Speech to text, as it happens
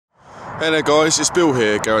Hello guys, it's Bill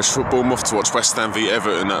here, Garage Football. I'm off to watch West Ham v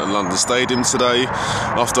Everton at the London Stadium today.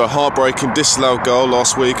 After a heartbreaking disallowed goal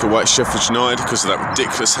last week away at Sheffield United because of that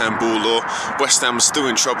ridiculous handball law, West Ham was still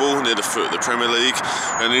in trouble, near the foot of the Premier League,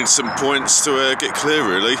 and needed some points to get clear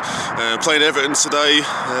really. Playing Everton today,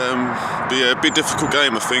 be a bit difficult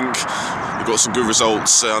game I think. We've got some good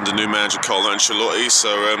results under new manager Carlo Ancelotti,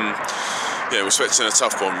 so yeah, we're expecting a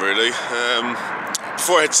tough one really.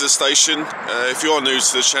 Before I head to the station, if you are new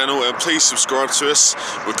to the channel, please subscribe to us.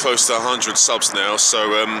 We're close to 100 subs now, so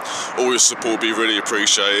all your support will be really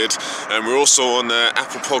appreciated. And we're also on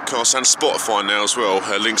Apple Podcasts and Spotify now as well.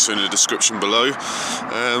 Links are in the description below.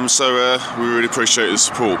 So we really appreciate the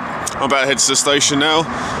support. I'm about to head to the station now.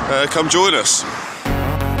 Come join us.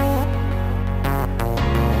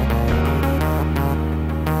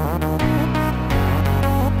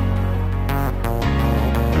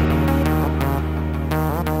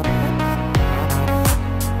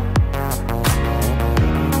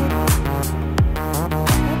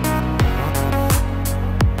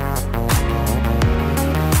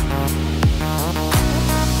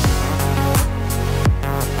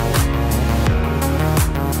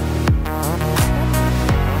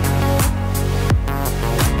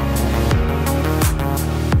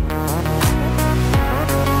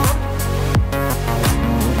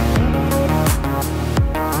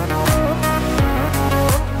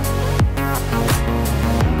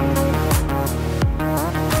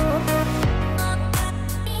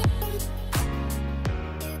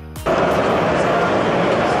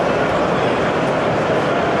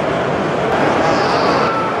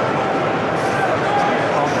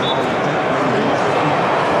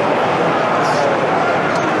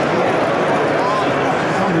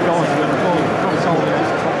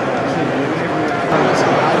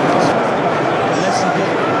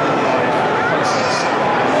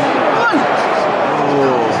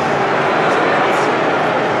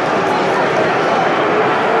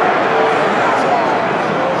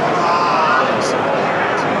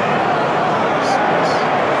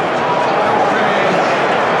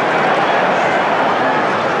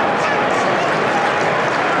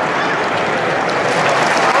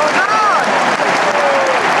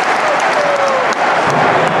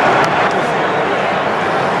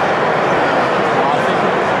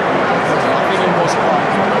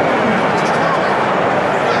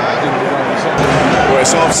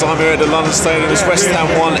 It's half time here at the London Stadium. It's West Ham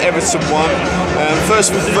 1, Everton 1.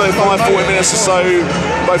 First 35-40 minutes or so,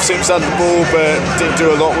 both teams had the ball but didn't do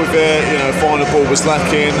a lot with it. You know, final ball was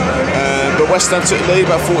lacking. But West Ham took the lead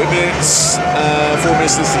about 40 minutes. 4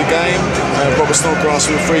 minutes into the game, Robert Snodgrass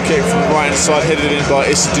with a free kick from the right hand side, headed in by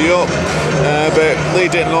Issa Diop. But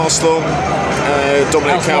lead didn't last long.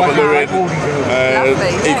 Dominic Calvert-Lewin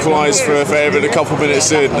equalised for Everton a couple of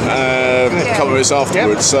minutes in, a couple of minutes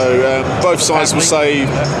afterwards. So both sides will say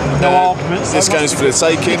this game's for the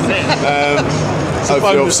taking.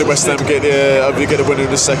 Hopefully, obviously, West Ham get the win in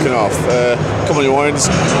the second half. Come on, you Irons.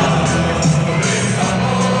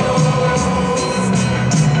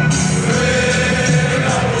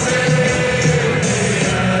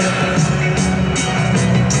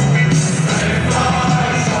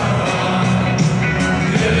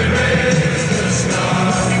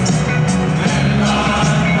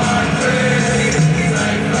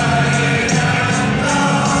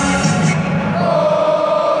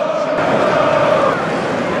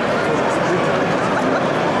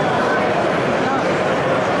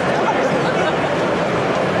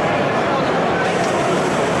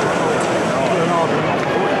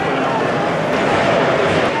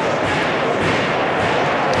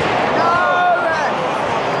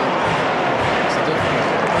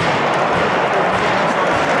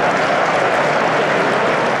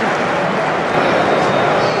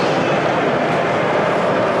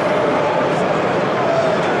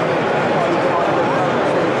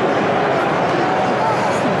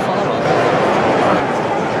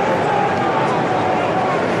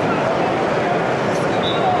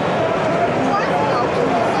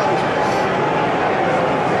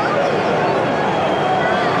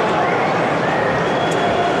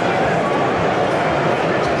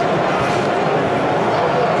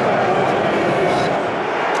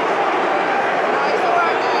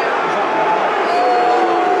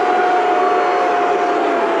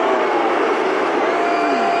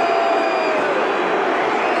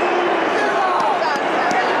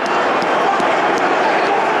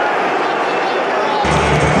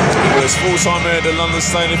 time here at the London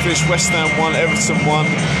Stadium finish. West Ham 1, Everton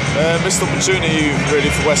 1. Missed opportunity really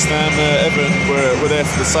for West Ham. Everton were there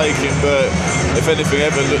for the taking, but if anything,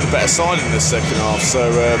 Everton looked a better side in the second half. So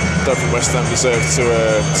don't think West Ham deserved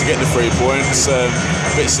to get the 3 points.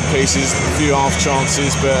 Bits and pieces, a few half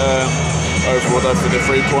chances, but overall, I don't think the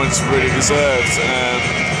 3 points were really deserved.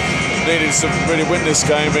 Needed to really win this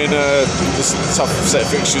game in this tough set of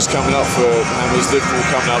fixtures coming up for Hammers. Liverpool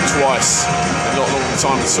coming up twice in not a long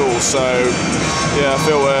time at all. So yeah, I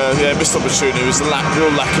feel missed opportunity. It was a real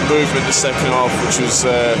lack of movement in the second half, which was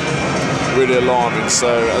really alarming. So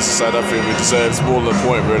as I said, I think we deserved more than a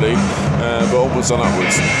point really, but onwards and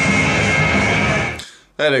upwards.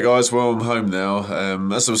 Hey there guys, well I'm home now.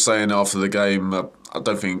 As I was saying after the game, I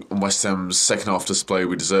don't think on West Ham's second half display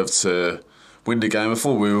we deserved to win the game. I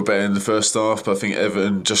thought we were better in the first half, but I think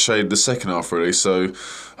Everton just shaded the second half really. So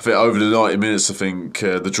I think over the 90 minutes, I think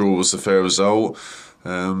the draw was a fair result.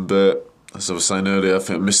 But as I was saying earlier, I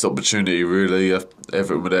think a missed opportunity really.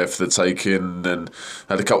 Everton were there for the taking and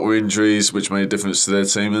had a couple of injuries which made a difference to their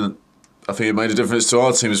team, and I think it made a difference to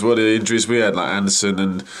our team as well. The injuries we had, like Anderson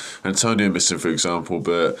and Antonio missing, for example.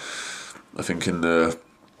 But I think in the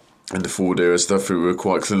forward areas, I think we were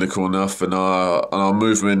quite clinical enough, and our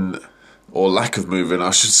movement, or lack of movement,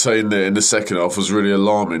 I should say, in the second half was really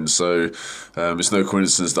alarming. So it's no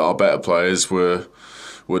coincidence that our better players were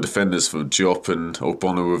defenders. For Diop and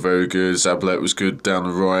Ogbonna were very good. Zabalek was good down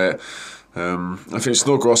the right. I think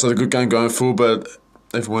Snodgrass had a good game going forward, but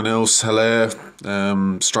everyone else, Haller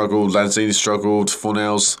struggled, Lanzini struggled,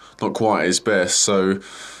 Fornell's not quite at his best. So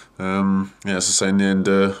yeah, as I say, in the end,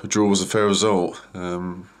 a draw was a fair result.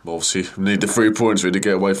 Obviously, we need the 3 points really to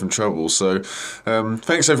get away from trouble. So,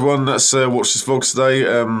 thanks everyone that's watched this vlog today.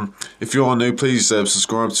 If you are new, please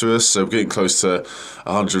subscribe to us. We're getting close to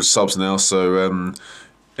 100 subs now, so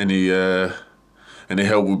any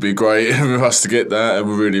help would be great for us to get that, and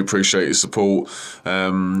we really appreciate your support.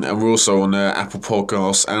 And we're also on Apple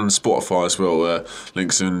Podcasts and Spotify as well.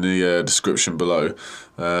 Links in the description below.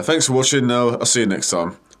 Thanks for watching. I'll see you next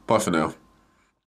time. Bye for now.